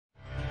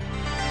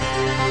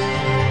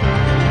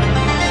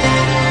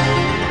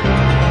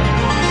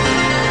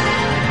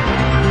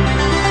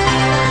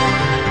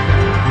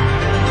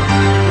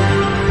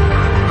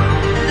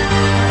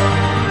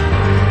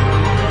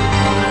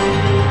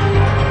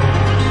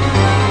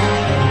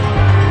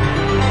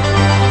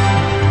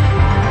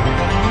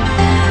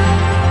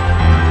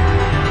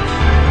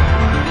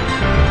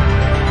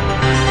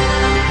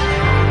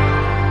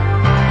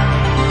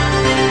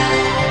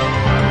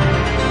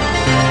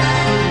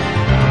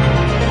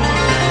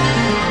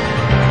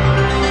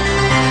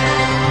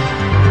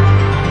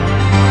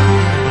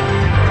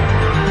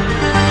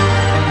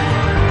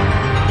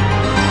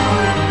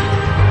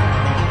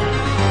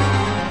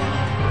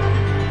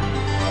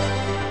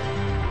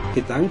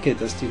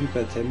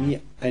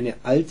The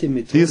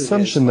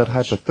assumption that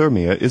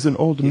hyperthermia is an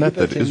old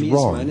method is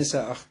wrong.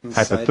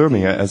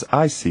 Hyperthermia, as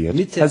I see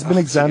it, has been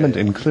examined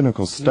in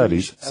clinical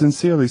studies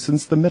sincerely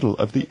since the middle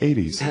of the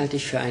 80s.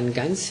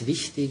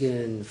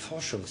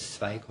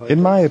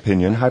 In my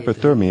opinion,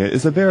 hyperthermia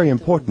is a very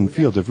important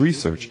field of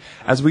research,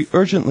 as we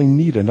urgently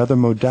need another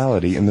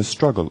modality in the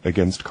struggle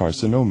against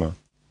carcinoma.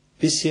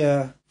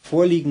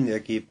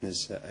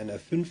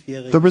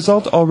 The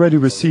result already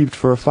received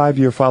for a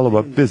 5-year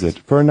follow-up visit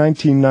for a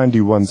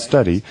 1991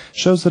 study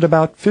shows that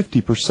about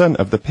 50%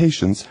 of the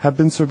patients have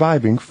been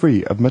surviving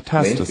free of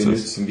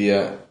metastasis.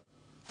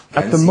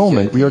 At the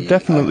moment, we are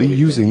definitely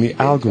using the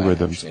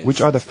algorithms,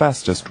 which are the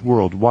fastest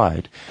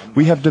worldwide.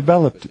 We have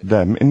developed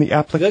them in the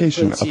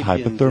application of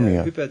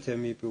hypothermia.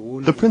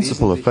 The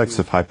principal effects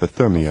of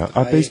hypothermia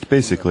are based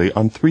basically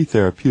on 3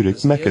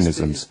 therapeutic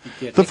mechanisms.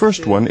 The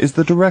first one is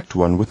the direct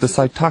one with the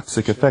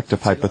cytotoxic effect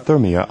of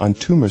hypothermia on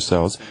tumor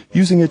cells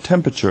using a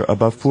temperature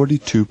above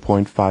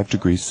 42.5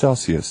 degrees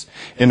Celsius,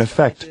 in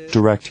effect,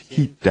 direct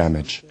heat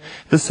damage.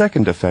 The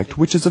second effect,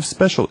 which is of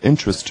special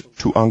interest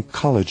to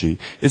oncology,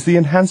 is the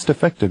enhanced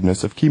effectiveness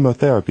of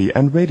chemotherapy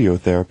and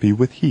radiotherapy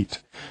with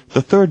heat.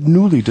 The third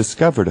newly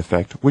discovered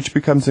effect, which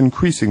becomes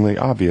increasingly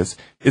obvious,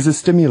 is a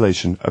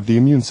stimulation of the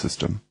immune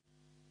system.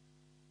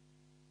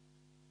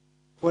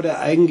 Vor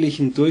der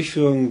eigentlichen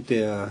Durchführung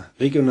der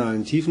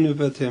regionalen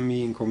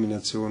Tiefenhyperthermie in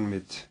Kombination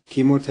mit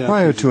Chemotherapie.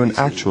 Prior to an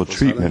actual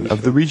treatment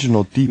of the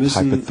regional deep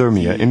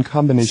hypothermia in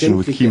combination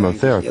with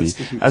chemotherapy,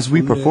 as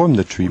we perform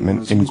the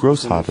treatment in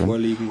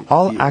Grosshavn,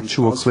 all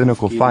actual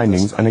clinical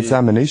findings and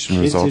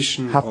examination results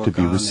have to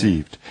be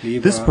received.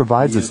 This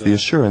provides us the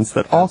assurance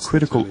that all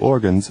critical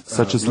organs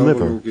such as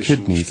liver,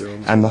 kidneys,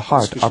 and the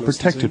heart are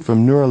protected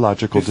from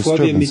neurological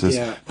disturbances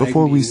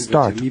before we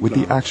start with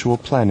the actual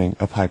planning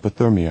of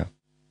hypothermia.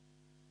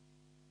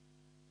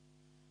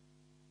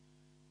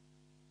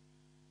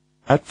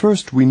 At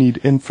first, we need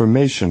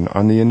information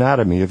on the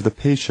anatomy of the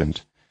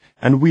patient,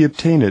 and we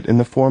obtain it in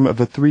the form of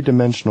a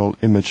 3-dimensional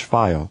image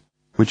file,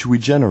 which we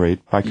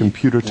generate by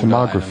computer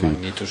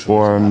tomography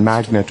or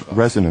magnet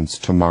resonance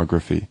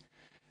tomography.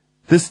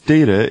 This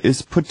data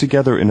is put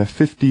together in a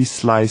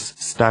 50-slice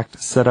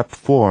stacked setup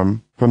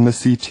form from the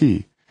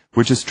CT,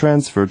 which is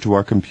transferred to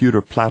our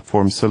computer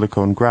platform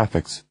Silicon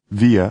Graphics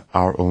via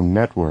our own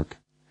network.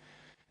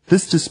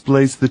 This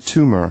displays the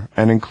tumor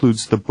and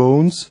includes the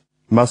bones,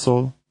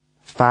 muscle,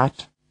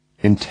 fat,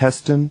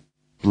 intestine,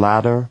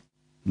 bladder,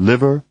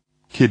 liver,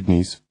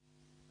 kidneys,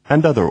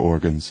 and other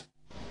organs.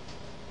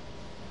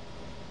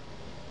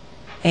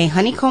 A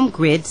honeycomb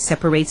grid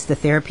separates the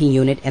therapy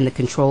unit and the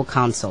control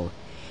console.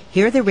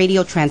 Here the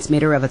radio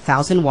transmitter of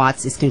 1,000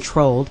 watts is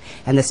controlled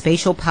and the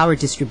spatial power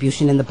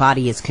distribution in the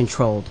body is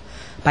controlled.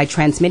 By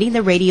transmitting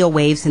the radio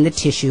waves in the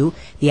tissue,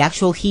 the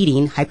actual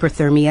heating,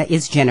 hyperthermia,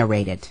 is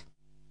generated.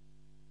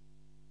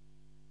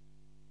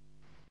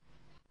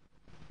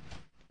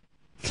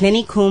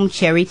 Klinikum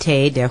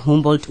Charité der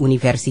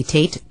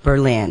Humboldt-Universität,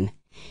 Berlin.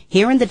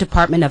 Here in the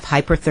Department of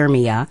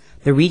Hyperthermia,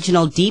 the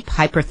regional deep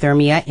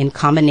hyperthermia in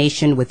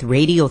combination with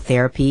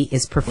radiotherapy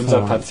is performed.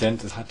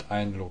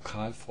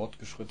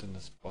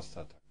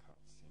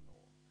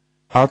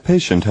 Our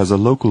patient has a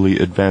locally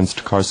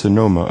advanced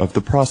carcinoma of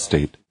the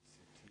prostate.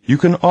 You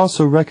can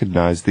also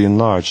recognize the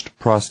enlarged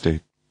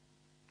prostate.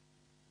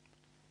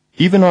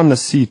 Even on the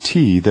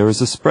CT, there is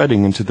a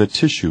spreading into the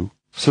tissue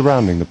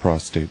surrounding the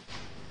prostate.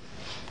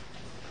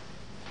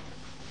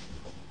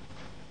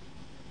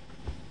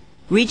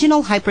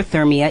 Regional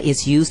hyperthermia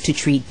is used to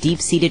treat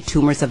deep-seated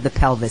tumors of the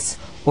pelvis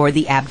or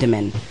the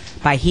abdomen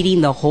by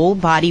heating the whole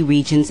body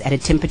regions at a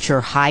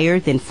temperature higher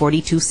than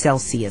 42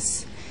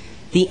 Celsius.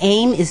 The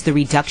aim is the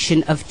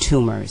reduction of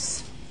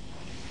tumors.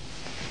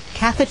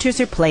 Catheters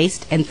are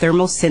placed and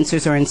thermal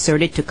sensors are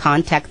inserted to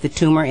contact the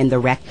tumor in the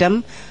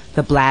rectum,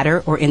 the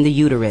bladder, or in the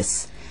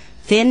uterus.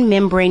 Thin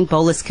membrane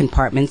bolus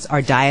compartments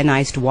are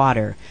deionized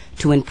water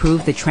to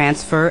improve the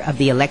transfer of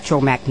the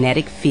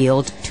electromagnetic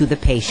field to the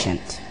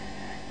patient.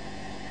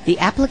 The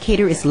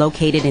applicator is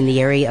located in the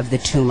area of the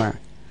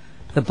tumor.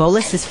 The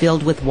bolus is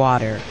filled with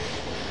water.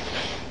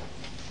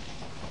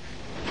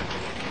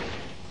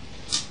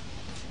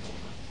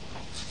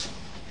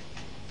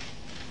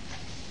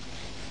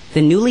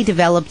 The newly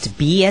developed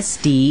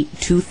BSD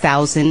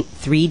 2000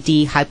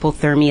 3D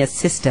hypothermia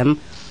system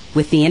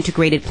with the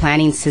integrated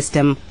planning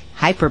system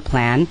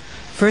HyperPlan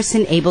first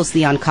enables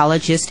the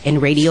oncologist and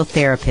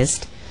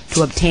radiotherapist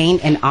to obtain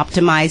an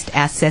optimized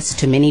access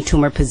to many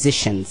tumor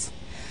positions.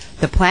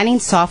 The planning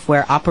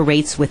software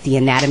operates with the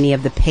anatomy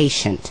of the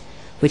patient,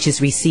 which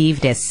is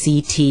received as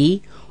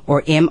CT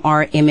or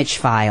MR image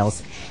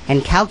files,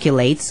 and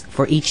calculates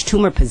for each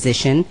tumor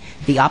position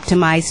the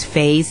optimized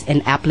phase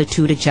and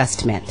amplitude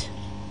adjustment.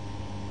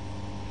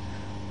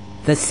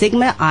 The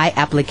Sigma Eye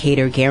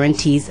applicator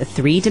guarantees a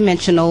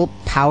 3-dimensional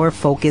power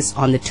focus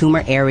on the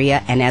tumor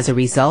area and, as a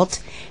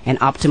result, an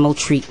optimal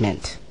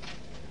treatment.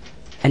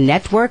 A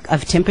network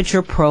of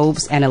temperature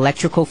probes and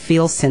electrical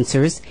field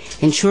sensors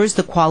ensures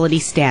the quality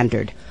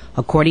standard,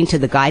 according to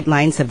the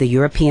guidelines of the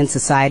European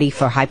Society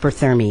for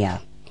Hyperthermia.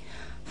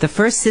 The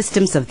first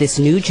systems of this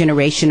new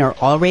generation are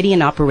already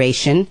in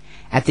operation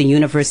at the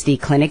university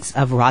clinics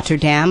of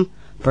Rotterdam,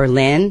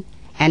 Berlin,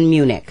 and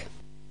Munich.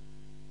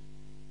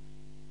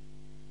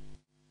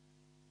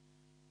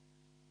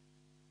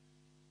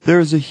 There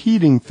is a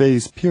heating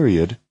phase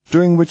period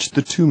during which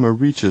the tumor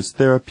reaches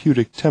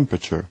therapeutic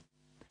temperature,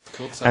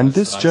 and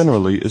this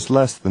generally is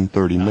less than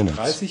 30 minutes.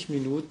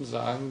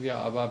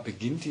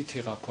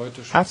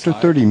 After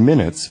 30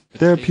 minutes,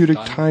 therapeutic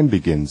time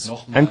begins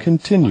and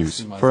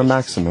continues for a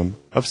maximum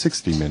of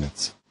 60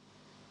 minutes.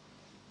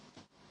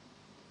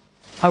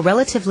 A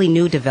relatively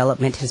new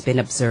development has been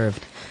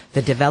observed.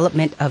 The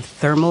development of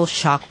thermal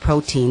shock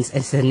proteins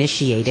is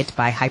initiated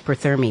by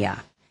hyperthermia.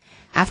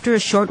 After a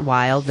short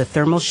while, the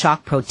thermal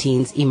shock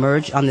proteins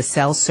emerge on the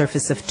cell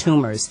surface of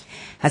tumors.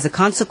 As a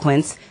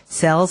consequence,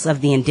 cells of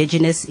the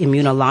indigenous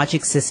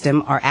immunologic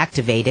system are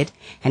activated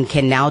and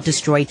can now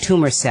destroy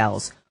tumor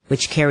cells,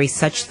 which carry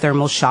such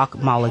thermal shock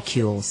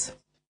molecules.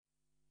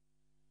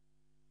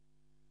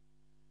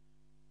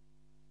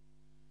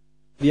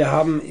 We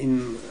have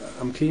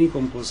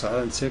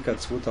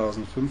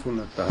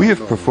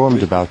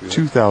performed about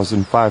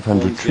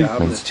 2,500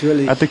 treatments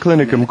at the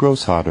Klinikum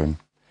Großhadern,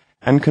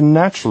 and can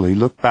naturally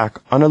look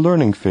back on a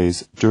learning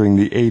phase during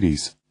the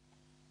 80s.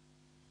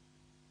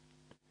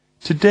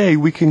 Today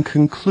we can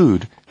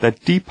conclude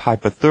that deep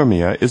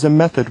hypothermia is a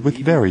method with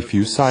very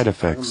few side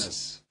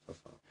effects.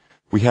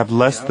 We have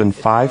less than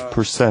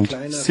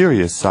 5%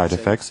 serious side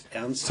effects,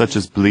 such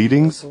as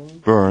bleedings,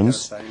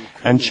 burns,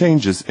 and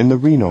changes in the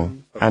renal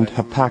and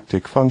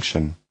hepatic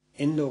function.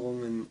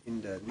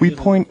 We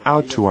point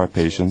out to our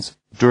patients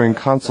during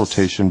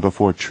consultation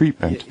before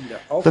treatment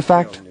the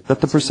fact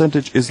that the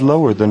percentage is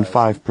lower than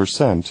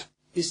 5%,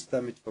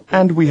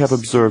 and we have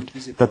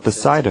observed that the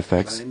side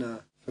effects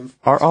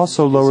are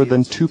also lower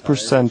than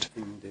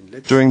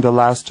 2% during the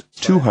last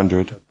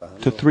 200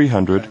 to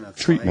 300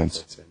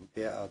 treatments.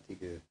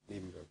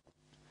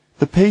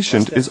 The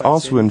patient is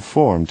also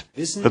informed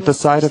that the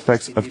side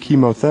effects of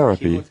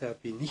chemotherapy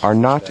are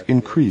not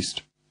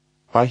increased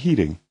by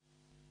heating.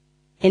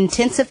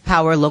 Intensive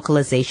power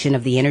localization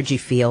of the energy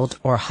field,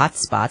 or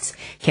hotspots,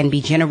 can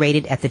be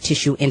generated at the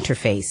tissue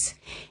interface.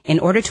 In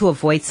order to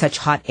avoid such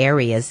hot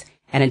areas,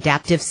 an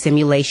adaptive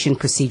simulation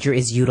procedure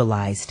is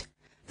utilized.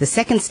 The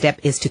second step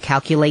is to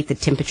calculate the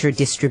temperature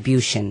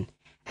distribution.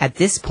 At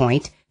this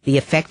point, the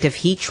effect of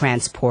heat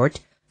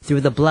transport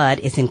through the blood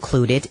is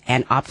included,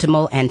 and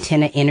optimal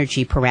antenna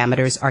energy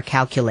parameters are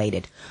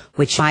calculated,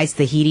 which minimizes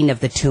the heating of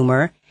the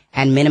tumor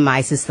and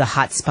minimizes the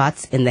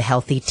hotspots in the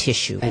healthy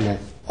tissue. An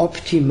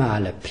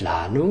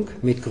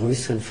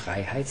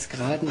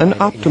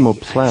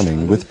optimal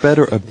planning with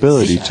better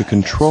ability to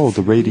control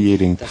the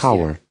radiating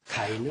power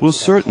will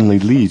certainly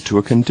lead to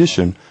a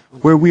condition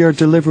where we are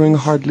delivering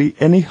hardly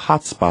any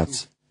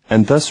hotspots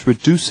and thus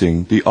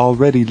reducing the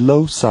already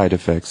low side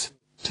effects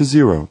to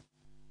zero.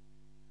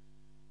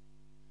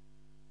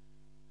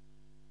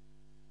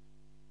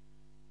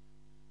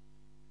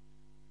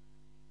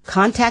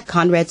 Contact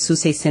Konrad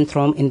Susse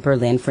Syndrome in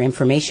Berlin for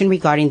information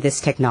regarding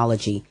this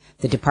technology.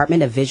 The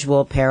Department of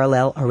Visual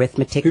Parallel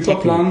Arithmetic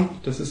Technique.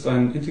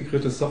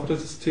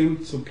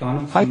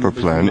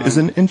 Hyperplan is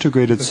an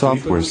integrated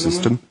software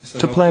system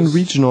to plan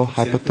regional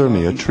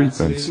hypothermia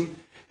treatments.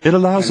 It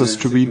allows us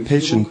to read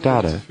patient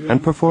data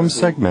and perform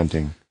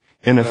segmenting,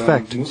 in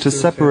effect to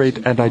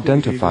separate and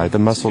identify the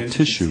muscle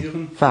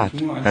tissue, fat,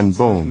 and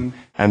bone,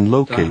 and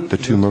locate the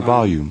tumor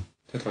volume.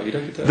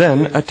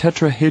 Then a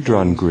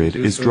tetrahedron grid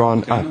is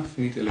drawn up,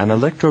 and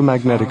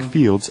electromagnetic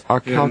fields are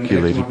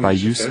calculated by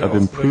use of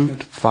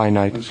improved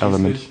finite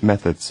element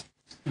methods.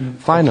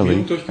 Finally,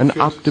 an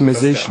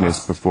optimization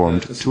is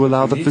performed to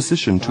allow the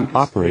physician to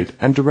operate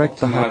and direct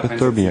the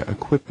hypothermia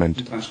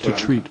equipment to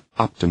treat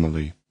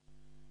optimally.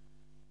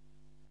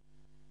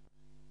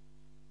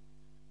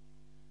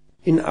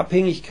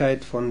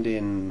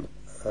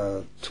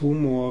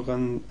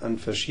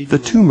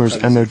 The tumors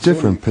and their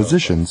different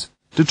positions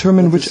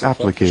determine which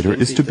applicator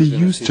is to be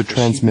used to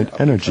transmit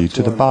energy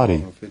to the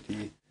body.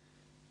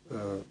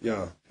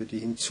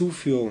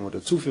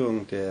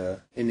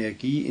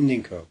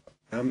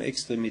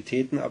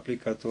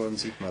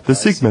 The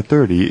Sigma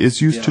 30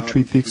 is used to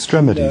treat the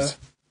extremities.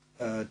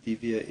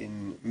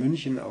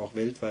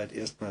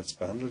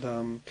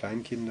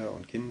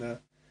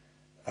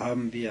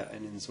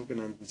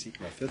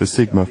 The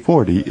Sigma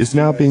 40 is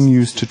now being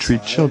used to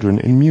treat children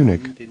in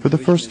Munich for the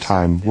first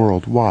time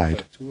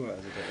worldwide.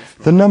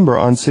 The number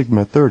on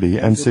Sigma 30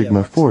 and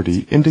Sigma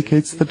 40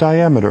 indicates the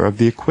diameter of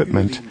the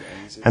equipment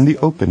and the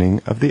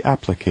opening of the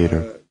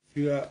applicator.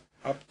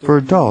 For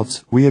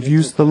adults, we have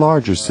used the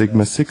larger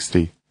Sigma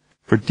 60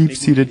 for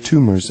deep-seated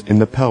tumors in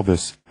the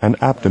pelvis and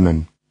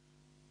abdomen.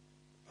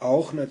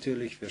 A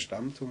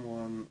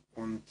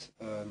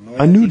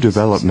new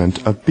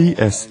development of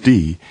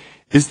BSD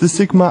is the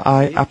Sigma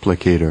I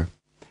applicator.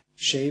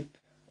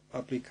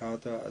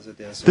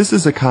 This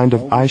is a kind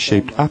of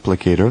eye-shaped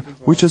applicator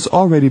which has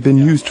already been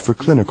used for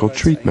clinical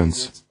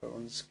treatments.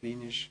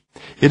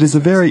 It is a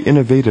very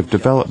innovative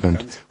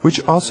development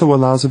which also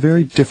allows a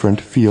very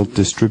different field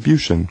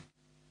distribution.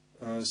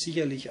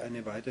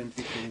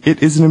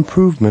 It is an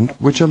improvement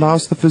which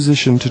allows the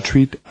physician to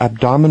treat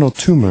abdominal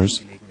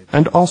tumors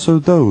and also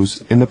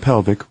those in the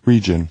pelvic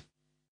region.